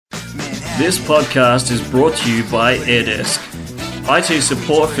This podcast is brought to you by AirDesk, IT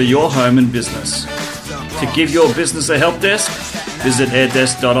support for your home and business. To give your business a help desk, visit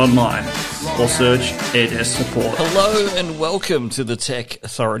airdesk.online or search AirDesk support. Hello and welcome to the Tech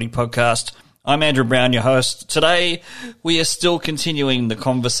Authority podcast. I'm Andrew Brown, your host. Today, we are still continuing the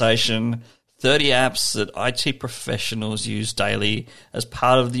conversation, 30 apps that IT professionals use daily as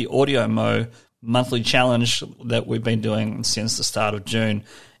part of the AudioMo monthly challenge that we've been doing since the start of June.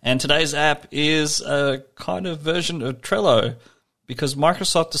 And today's app is a kind of version of Trello because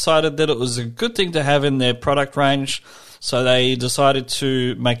Microsoft decided that it was a good thing to have in their product range, so they decided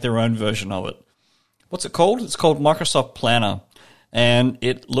to make their own version of it. What's it called? It's called Microsoft Planner, and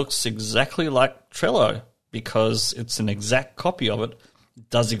it looks exactly like Trello because it's an exact copy of it. It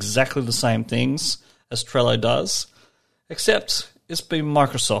does exactly the same things as Trello does, except it's been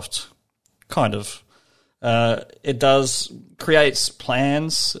Microsoft, kind of. It creates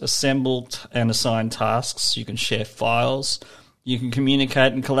plans, assembled and assigned tasks. You can share files. You can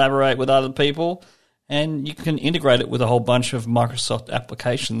communicate and collaborate with other people. And you can integrate it with a whole bunch of Microsoft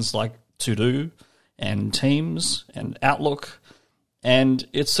applications like To-Do and Teams and Outlook. And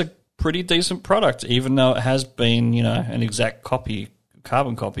it's a pretty decent product, even though it has been, an exact copy,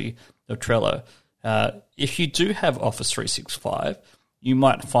 carbon copy of Trello. If you do have Office 365, you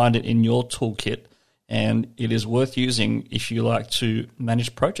might find it in your toolkit, and it is worth using if you like to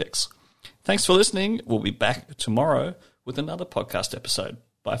manage projects. Thanks for listening. We'll be back tomorrow with another podcast episode.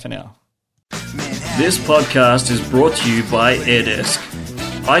 Bye for now. This podcast is brought to you by AirDesk,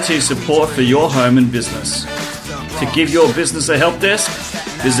 IT support for your home and business. To give your business a help desk,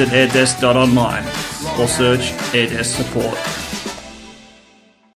 visit airdesk.online or search AirDesk support.